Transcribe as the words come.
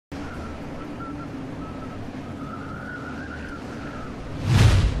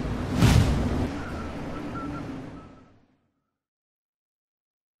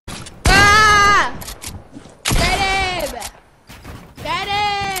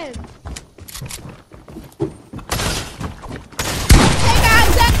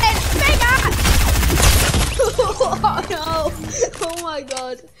my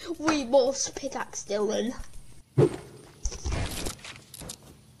god. We must pickaxe Dylan.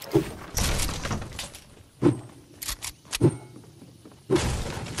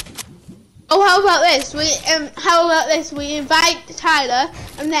 Oh, how about this? We invite Tyler,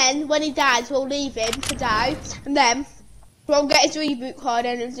 and then when he dies, we'll leave him to die, and then we'll get his reboot card,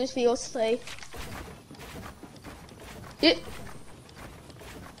 and it'll just be us three. Yeah.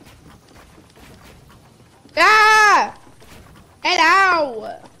 Ah! Get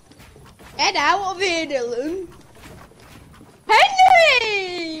out! Get out of here, Dylan!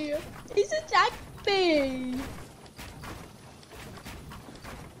 Henry! He's attacked me!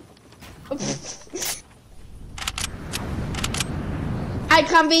 I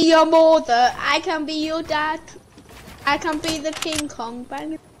can be your mother. I can be your dad. I can be the King Kong.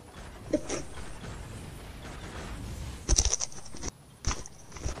 Bang.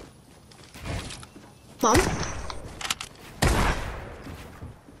 Mom.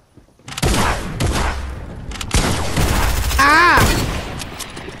 Ah!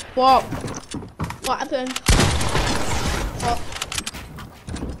 What? What happened? What?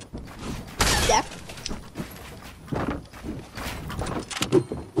 Yeah.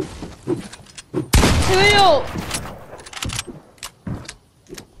 Hurry up!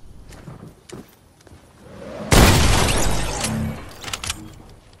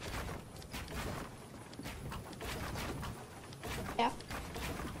 Yeah.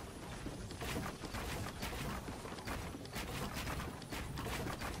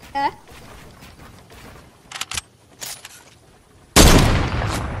 Yeah.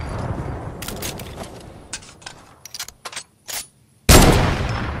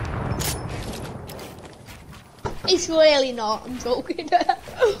 It's really not, I'm joking.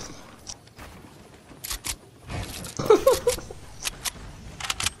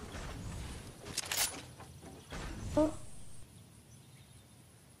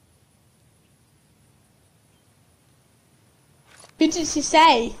 What did she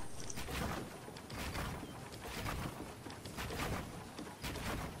say?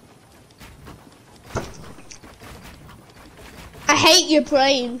 I hate your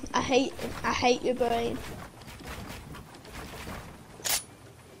brain. I hate your brain.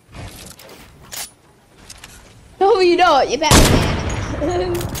 No, you don't. You better.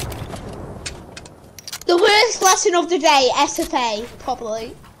 The worst lesson of the day, SFA,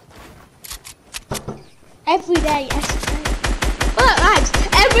 probably. Every day, SFA. Well, lads,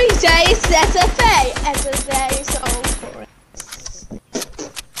 every day is SFA. Every day is so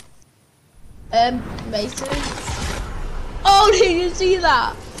boring. Mason. Oh, did you see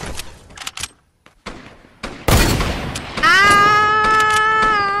that?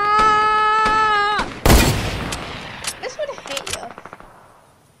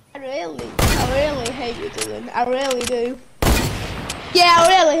 I really hate you, Dylan. I really do. Yeah, I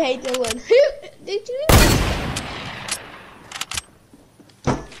really hate Dylan. Who did you?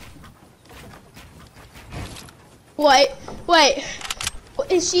 Wait.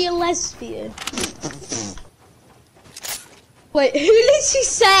 Is she a lesbian? Wait, who did she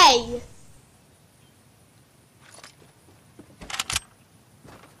say?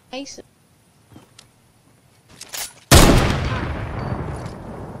 Mason.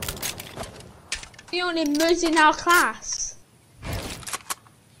 The only mods in our class.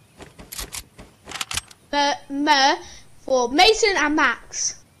 For Mason and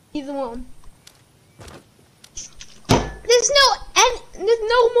Max. Either one. There's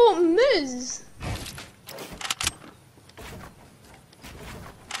no more mods.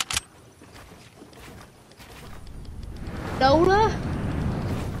 Lola?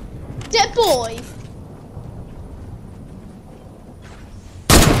 Dead boy.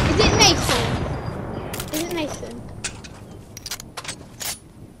 Is it Mason? Is it Nathan?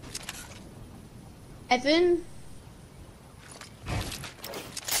 Evan?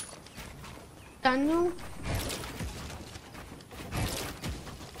 Daniel?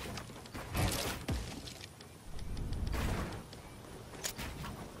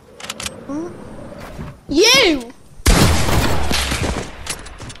 What? You!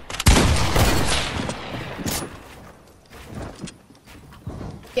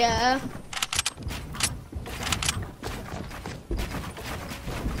 Yeah.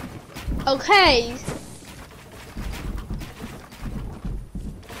 Okay.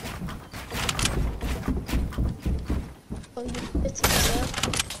 Oh, you put it there.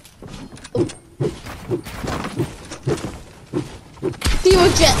 Oh. He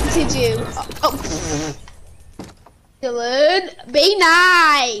rejected you. Oh. Dylan, be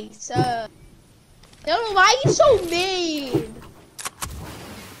nice. Dylan, why are you so mean?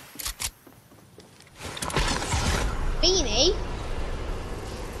 Beanie?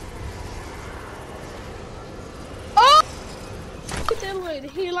 Dylan,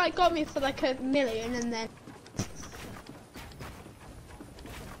 he like got me for like 1,000,000 and then.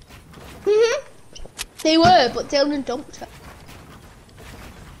 They were, but Dylan dumped her.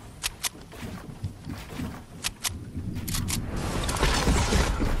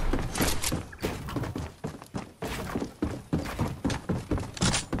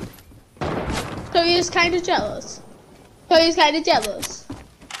 So he was kind of jealous.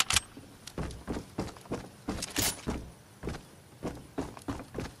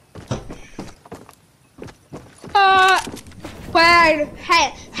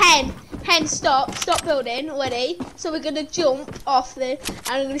 Hen, stop building, ready? So we're gonna jump off the, and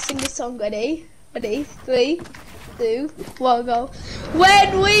I'm gonna sing this song, ready? 3, 2, 1, go.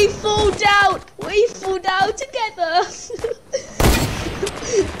 When we fall down together.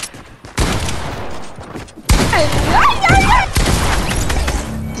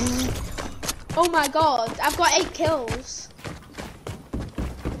 Oh my god, I've got 8 kills.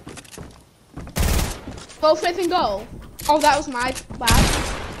 Go flipping goal. Oh, that was my bad.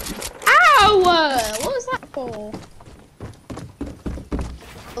 Ow! What was that for?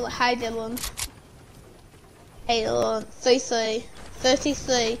 Oh, hi Dylan. Hey Dylan.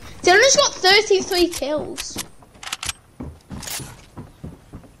 33. Dylan's got 33 kills.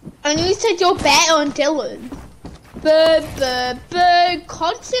 And you said you're better on Dylan.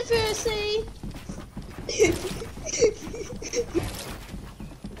 Controversy.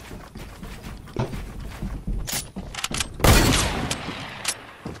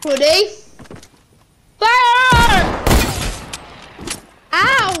 Ready? Fire!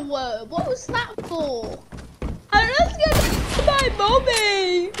 Ow! What was that for? I don't get my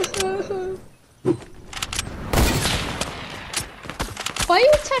mommy. Why are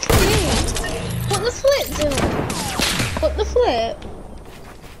you attacking me? What the flip, Dylan? What the flip?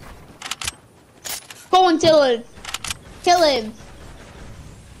 Go on, Dylan. Kill him.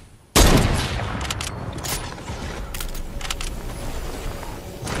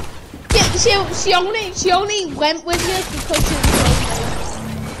 She only went with you because she was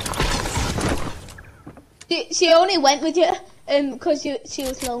lonely. She only went with you because she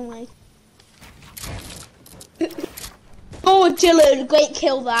was lonely. Oh, Dylan, great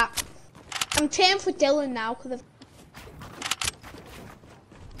kill that. I'm cheering for Dylan now because of.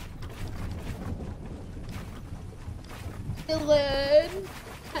 Dylan,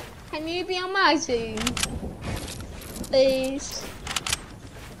 can you be on my team, please?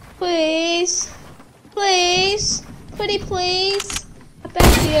 Please, pretty please, I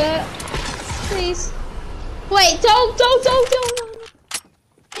beg you, please. Wait, don't.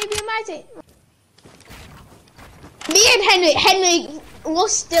 Maybe imagine. Me and Henry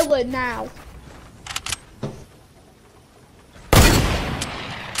lost Dylan now.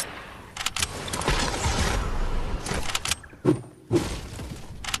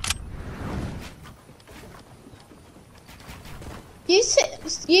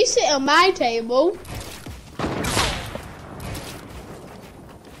 You sit on my table.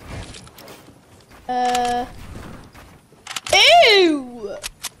 Ew!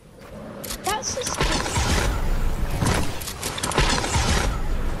 That's just.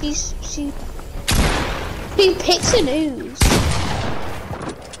 She picks a news.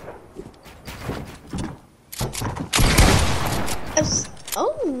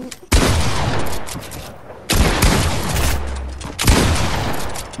 Oh.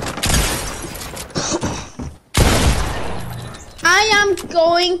 I am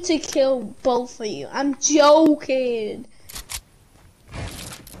going to kill both of you. I'm joking.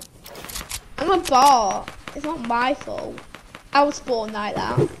 I'm a bot. It's not my fault. I was born like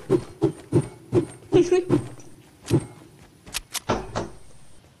that.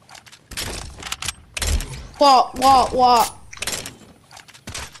 What?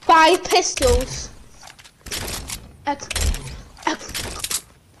 5 pistols.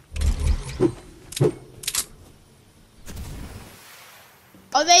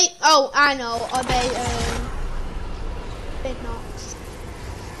 Are they? Oh, I know. Are they flint knocks?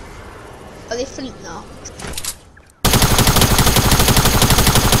 Are they flint knocks?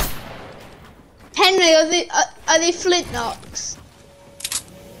 Henry, are they flint knocks?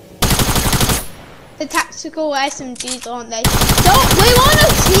 The tactical SMGs, aren't they? Don't. We want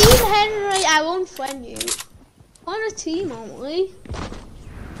a team, Henry. I won't friend you. We want a team, aren't we?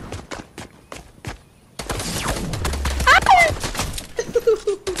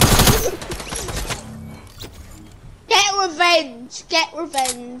 Get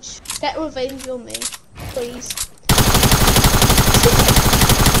revenge on me, please.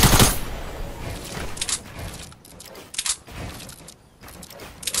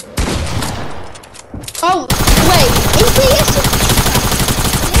 Oh, wait, is he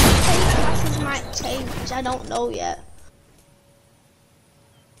I don't know yet.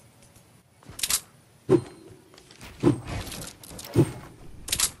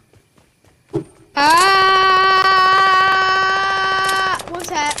 What's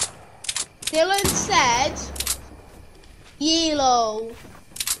that? Dylan said yellow.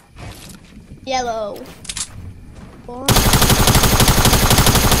 Yellow. What?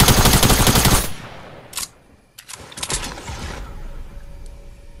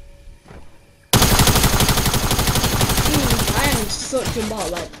 Such a bot,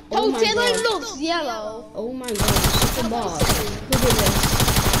 like, oh my Dylan god. loves yellow. Oh my god, such a bot. Look at this.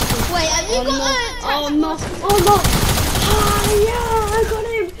 Wait, have you got oh no, oh no. Ah, yeah, I got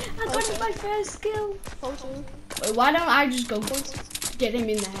him. I got him my first kill. Wait, why don't I just go get him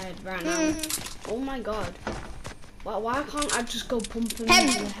in the head right now? Oh my god. Why can't I just go pump him in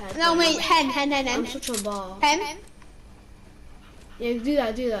the head? No, wait, hen. I'm such a bot. Hen? Yeah, do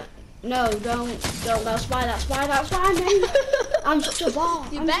that. No, don't. That's why, man. I'm such a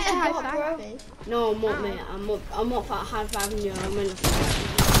bot. You better high five me. No, I'm not, mate. I'm not high fiving you. I'm in a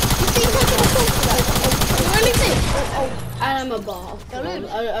You see I am a bot. I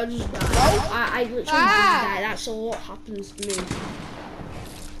just died. I literally just died. That's all what happens to me.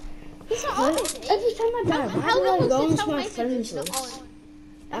 Every time I die, why do I go into my friends list?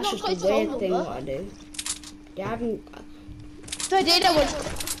 That's just a weird thing what I do. Yeah, I haven't. So I did.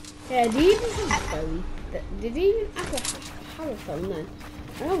 Yeah, do you even have a phone? Did he even have a phone then?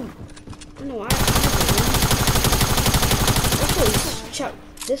 I don't know why I have it.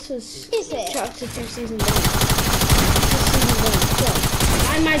 This was chapter 2 season 1.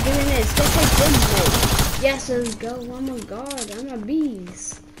 Why am I doing this? Get a gun, mate. Yes, let's go. Oh my god, I'm a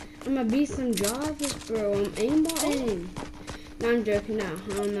beast. I'm a beast in Jarvis, bro. I'm aimbotting. No, I'm joking now.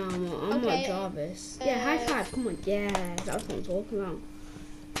 Oh no, I'm not Jarvis. Yeah, high five. Come on. Yeah, that's what I'm talking about.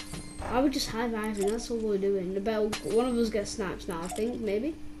 I would just high five and that's all we're doing. One of us gets snaps now, I think,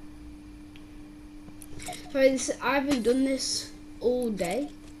 maybe. So I haven't done this all day,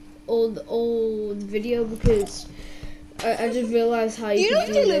 all the video, because I just realised how you can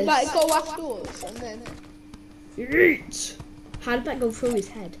do this. You like go afterwards and then. How did that go through his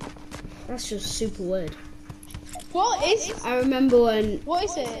head? That's just super weird. What is it? I remember when. What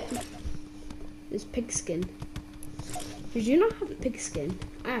is it? It's pigskin. Did you not have pigskin?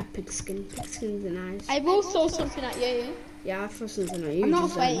 I have pigskin. Pigskins are nice. I will throw something at you. Yeah, I throw something at you. I'm not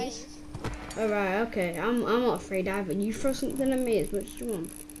afraid. Alright, okay. I'm not afraid either. You throw something at me as much as you want.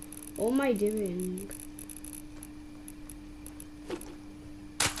 What am I doing?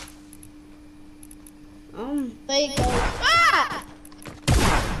 There you go. Ah!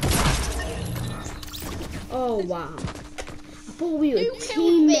 Oh wow. I thought we were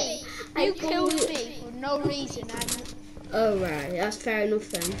teammates. You killed me for no reason. Oh right, that's fair enough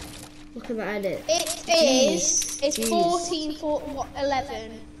then. Look at that edit. It is. It's 14 for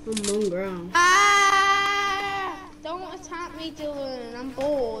 11. I'm on ground. Ah! Don't attack me, Dylan. I'm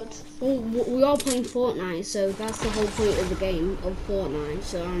bored. Well, we are playing Fortnite, so that's the whole point of the game of Fortnite.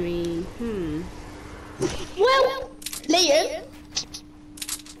 So I mean, Well, Liam.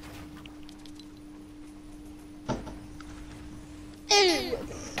 Ew.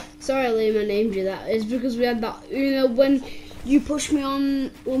 Sorry, Liam, I named you that. It's because we had that, you know, when you pushed me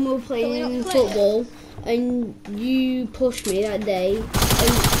on when we were playing football, and you pushed me that day, and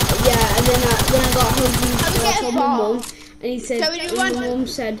yeah, and then when I got home, I told my mum, and he said, my mum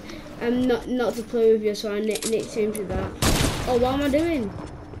said, not to play with you, so I nicknamed you that. Oh, what am I doing?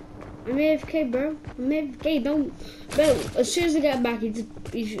 I'm AFK, bro. I'm AFK. Don't. Bro, as soon as I get back, he's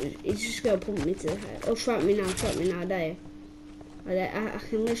just gonna pump me to the head. Oh, trap me now, dare. I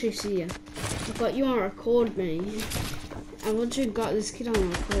can literally see you. I've got you on record, mate. I literally got this kid on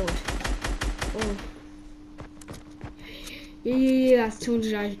record. Oh. Yeah, that's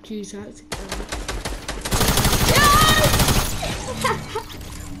 200 IQ tactic.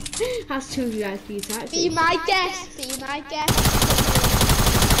 That's 200 IQ tactic. Be my guest.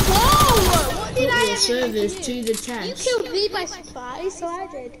 Whoa! What did I do? Service to the test. You killed me by surprise, so I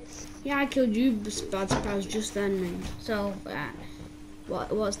did. Yeah, I killed you by surprise just then, mate. So,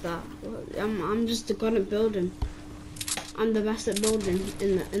 what's that? I'm just the god at building. I'm the best at building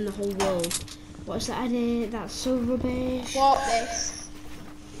in the whole world. What's that edit? That's so rubbish. What this?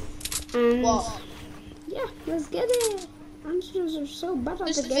 And what? Yeah, let's get it. I'm so bad at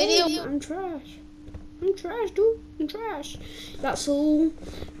the game. Video. I'm trash. I'm trash, dude. I'm trash. That's all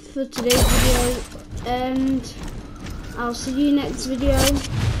for today's video, and I'll see you next video.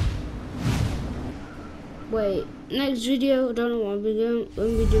 Wait, next video, I don't know what I'm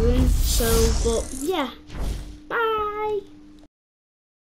gonna be doing. So, but yeah.